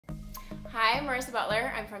Hi, I'm Marisa Butler.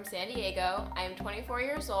 I'm from San Diego. I'm 24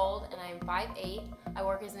 years old and I'm 5'8". I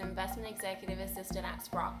work as an investment executive assistant at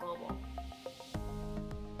Sprott Global.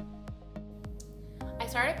 I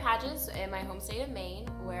started pageants in my home state of Maine,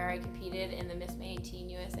 where I competed in the Miss Maine Teen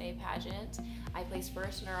USA pageant. I placed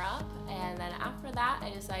first runner-up, and then after that I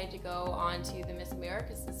decided to go on to the Miss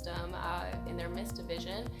America system in their Miss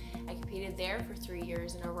division. I competed there for 3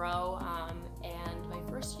 years in a row, and my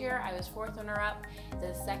first year I was fourth runner-up.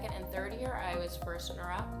 The second and third year I was first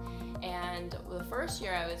runner-up. And the first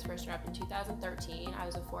year I was first runner-up in 2013, I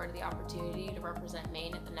was afforded the opportunity to represent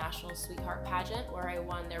Maine at the National Sweetheart Pageant, where I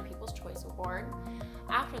won their People's Choice Award.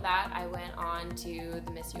 After that, I went on to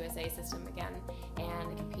the Miss USA system again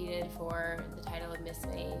and competed for the title of Miss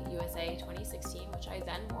Maine USA 2016, which I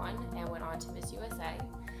then won and went on to Miss USA.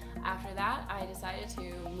 After that, I decided to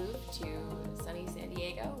move to sunny San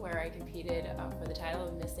Diego, where I competed for the title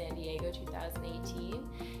of Miss San Diego 2018,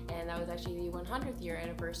 and that was actually the 100th year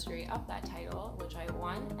anniversary of that title, which I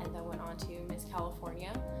won, and then went on to Miss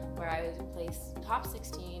California, where I was placed top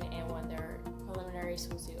 16 and won their preliminary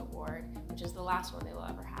swimsuit award, which is the last one they will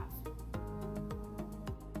ever have.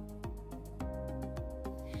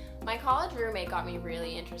 My college roommate got me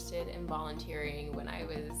really interested in volunteering when I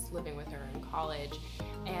was living with her in college,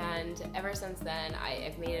 and ever since then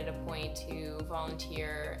I've made it a point to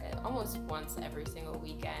volunteer almost once every single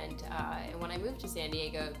weekend, and when I moved to San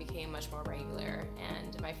Diego it became much more regular,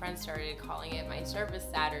 and my friends started calling it my service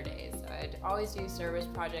Saturdays. So I'd always do service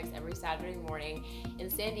projects every Saturday morning. In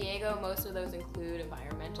San Diego, most of those include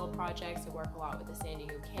environmental projects. I work a lot with the San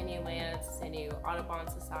Diego Canyonlands, San Diego Audubon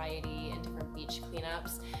Society, and different beach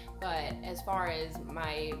cleanups. But as far as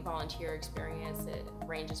my volunteer experience, it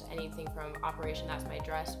ranges anything from Operation That's My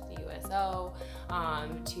Dress with the USO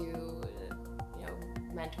to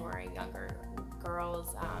mentoring younger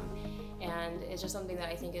girls, and it's just something that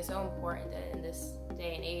I think is so important that in this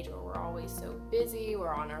day and age where we're always so busy,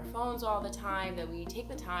 we're on our phones all the time, that we take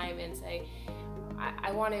the time and say,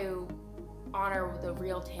 I want to honor the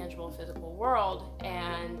real, tangible, physical world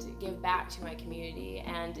and give back to my community.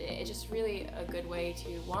 And it's just really a good way to,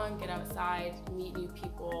 one, get outside, meet new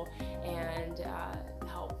people, and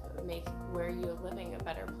help make where you're living a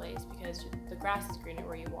better place, because the grass is greener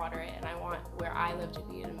where you water it, and I want where I live to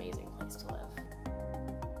be an amazing place to live.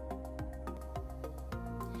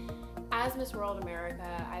 As Miss World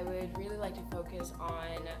America, I would really like to focus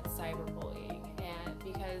on cyberbullying, and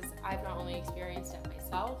because I've not only experienced it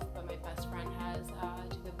myself, but my best friend has,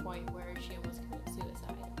 to the point where she almost committed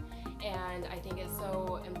suicide. And I think it's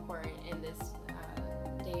so important in this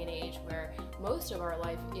day and age where most of our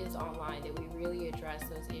life is online that we really address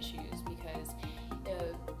those issues, because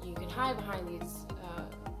you can hide behind these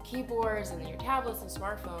keyboards and your tablets and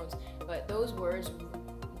smartphones, but those words,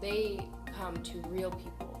 they come to real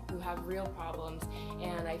people who have real problems,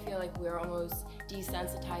 and I feel like we're almost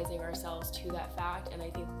desensitizing ourselves to that fact. And I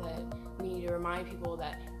think that we need to remind people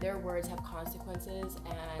that their words have consequences,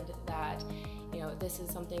 and that this is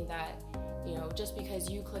something that just because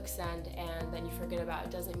you click send and then you forget about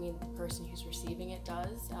it doesn't mean the person who's receiving it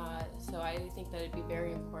does. So I think that it'd be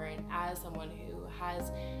very important as someone who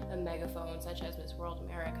has a megaphone such as Miss World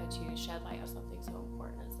America to shed light on something so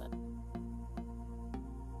important as that.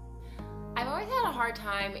 I've always had a hard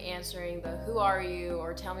time answering the "who are you"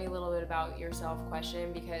 or "tell me a little bit about yourself"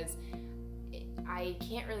 question, because I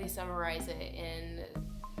can't really summarize it in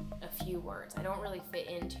a few words. I don't really fit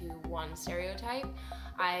into one stereotype.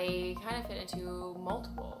 I kind of fit into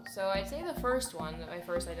multiple. So I'd say the first one, my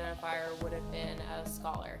first identifier, would have been a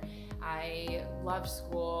scholar. I loved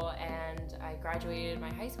school, and I graduated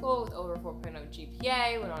my high school with over 4.0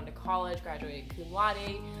 GPA, went on to college, graduated cum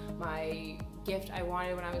laude. My gift I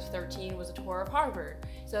wanted when I was 13 was a tour of Harvard.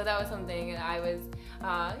 So that was something that I was,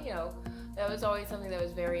 that was always something that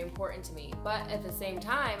was very important to me. But at the same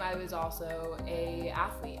time, I was also an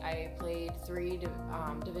athlete. I played 3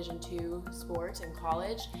 Division II sports in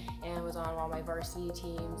college and was on all my varsity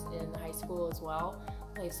teams in high school as well.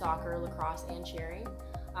 Played soccer, lacrosse, and cheering.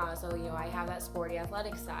 So I have that sporty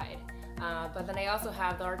athletic side. But then I also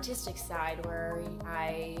have the artistic side where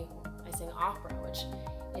I sing opera, which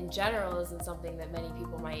in general isn't something that many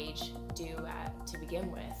people my age do to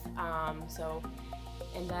begin with.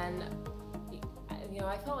 And then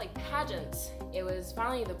I felt like pageants, it was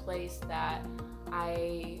finally the place that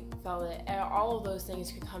I felt that all of those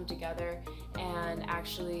things could come together and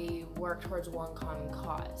actually work towards one common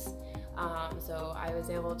cause. So I was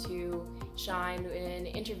able to shine in an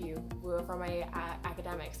interview for my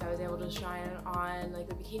academics. I was able to shine on like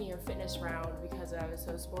the bikini or fitness round because I was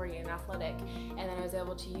so sporty and athletic. And then I was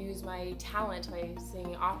able to use my talent by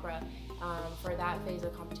singing opera for that phase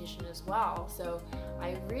of competition as well. So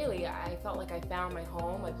I felt like I found my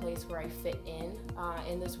home, my place where I fit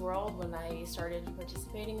in this world when I started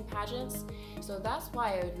participating in pageants. So that's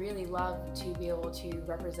why I would really love to be able to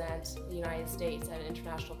represent the United States at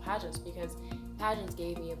international pageants, because pageants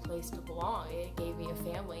gave me a place to belong. It gave me a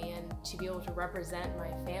family, and to be able to represent my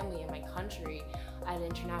family and my country at an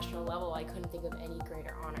international level, I couldn't think of any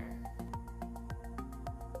greater honor.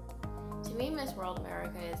 To me, Miss World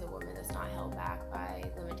America is a woman that's not held back by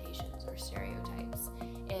limitations or stereotypes.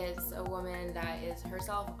 It's a woman that is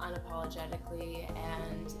herself unapologetically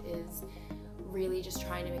and is really just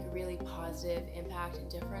trying to make a really positive impact and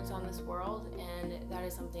difference on this world, and that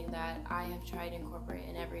is something that I have tried to incorporate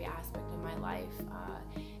in every aspect of my life.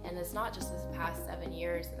 And it's not just this past 7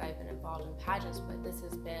 years that I've been involved in pageants, but this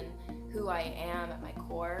has been who I am at my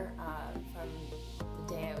core from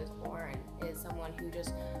the day I was born, is someone who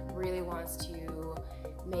just really wants to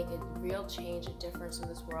make a real change, a difference in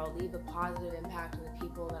this world, leave a positive impact on the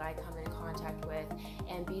people that I come in contact with,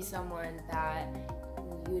 and be someone that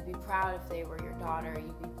you would be proud if they were your daughter,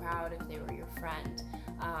 you'd be proud if they were your friend,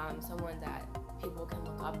 someone that people can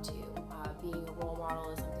look up to. Being a role model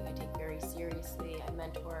is something I take very seriously. I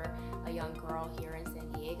mentor a young girl here in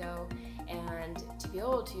San Diego, and to be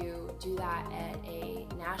able to do that at a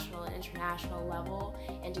national and international level,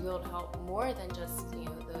 and to be able to help more than just the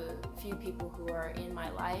few people who are in my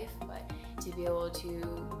life, but to be able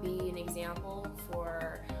to be an example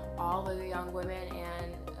for all of the young women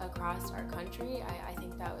and across our country, I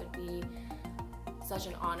think that would be such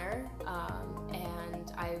an honor,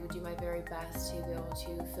 and I would do my very best to be able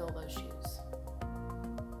to fill those shoes.